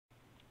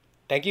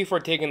Thank you for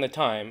taking the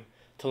time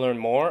to learn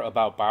more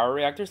about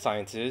bioreactor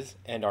sciences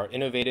and our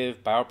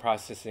innovative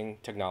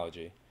bioprocessing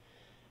technology.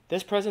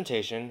 This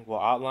presentation will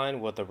outline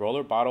what the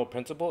roller bottle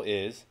principle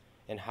is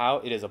and how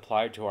it is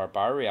applied to our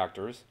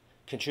bioreactors,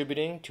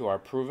 contributing to our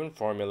proven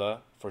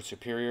formula for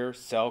superior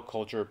cell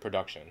culture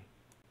production.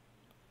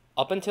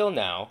 Up until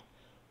now,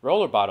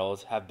 roller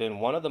bottles have been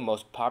one of the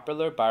most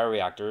popular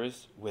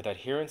bioreactors with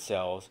adherent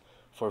cells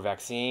for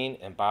vaccine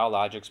and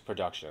biologics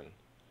production.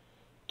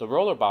 The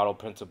roller bottle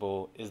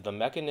principle is the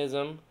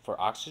mechanism for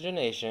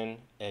oxygenation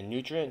and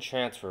nutrient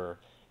transfer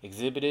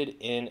exhibited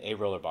in a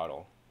roller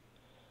bottle.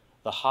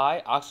 The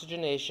high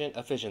oxygenation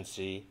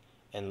efficiency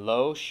and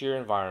low shear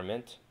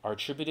environment are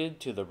attributed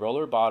to the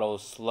roller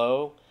bottle's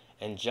slow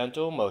and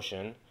gentle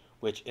motion,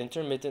 which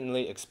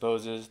intermittently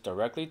exposes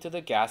directly to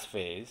the gas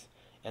phase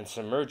and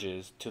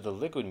submerges to the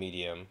liquid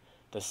medium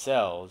the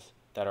cells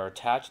that are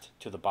attached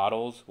to the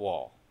bottle's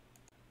wall.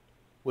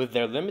 With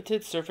their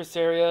limited surface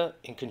area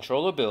and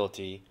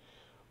controllability,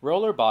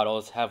 roller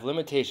bottles have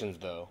limitations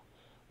though,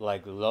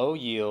 like low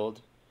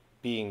yield,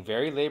 being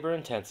very labor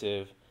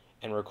intensive,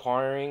 and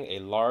requiring a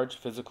large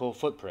physical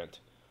footprint,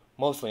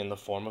 mostly in the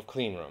form of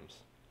clean rooms.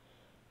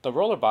 The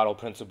roller bottle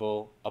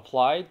principle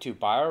applied to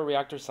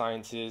bioreactor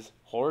science's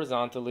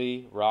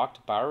horizontally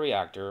rocked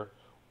bioreactor,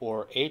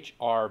 or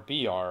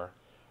HRBR,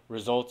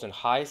 results in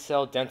high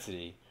cell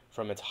density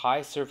from its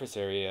high surface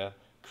area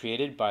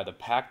created by the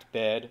packed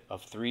bed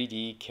of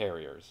 3D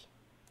carriers.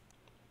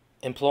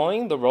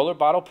 Employing the roller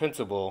bottle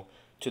principle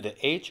to the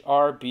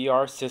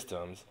HRBR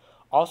systems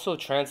also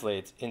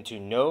translates into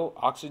no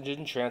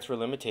oxygen transfer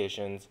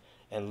limitations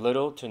and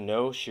little to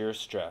no shear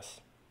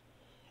stress.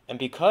 And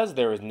because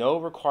there is no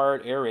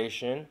required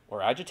aeration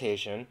or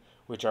agitation,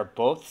 which are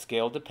both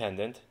scale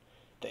dependent,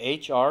 the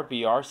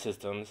HRBR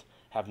systems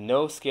have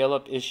no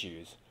scale-up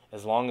issues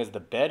as long as the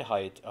bed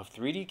height of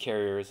 3D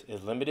carriers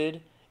is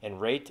limited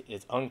and rate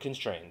is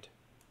unconstrained.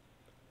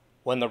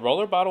 When the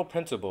roller bottle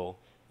principle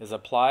is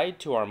applied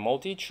to our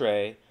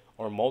multi-tray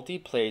or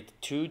multi-plate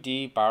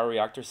 2D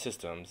bioreactor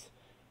systems,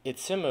 it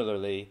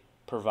similarly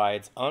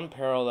provides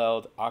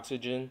unparalleled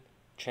oxygen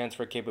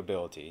transfer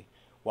capability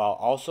while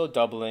also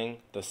doubling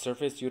the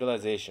surface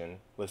utilization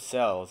with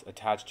cells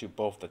attached to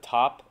both the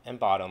top and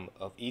bottom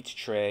of each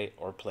tray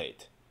or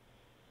plate.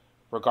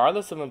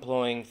 Regardless of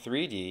employing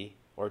 3D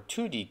or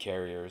 2D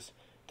carriers,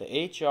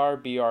 the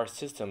HRBR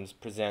systems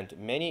present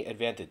many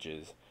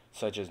advantages,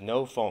 such as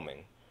no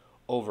foaming,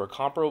 over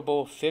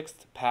comparable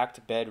fixed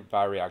packed bed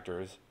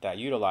bioreactors that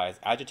utilize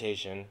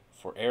agitation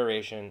for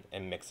aeration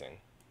and mixing.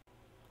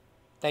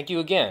 Thank you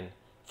again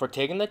for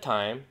taking the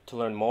time to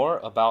learn more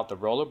about the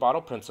roller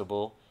bottle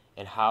principle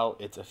and how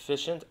its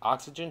efficient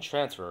oxygen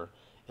transfer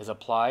is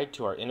applied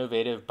to our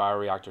innovative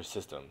bioreactor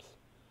systems.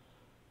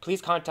 Please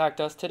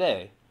contact us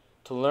today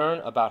to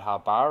learn about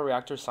how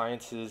bioreactor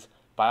sciences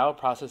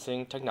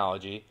bioprocessing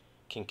technology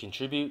can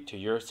contribute to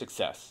your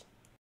success.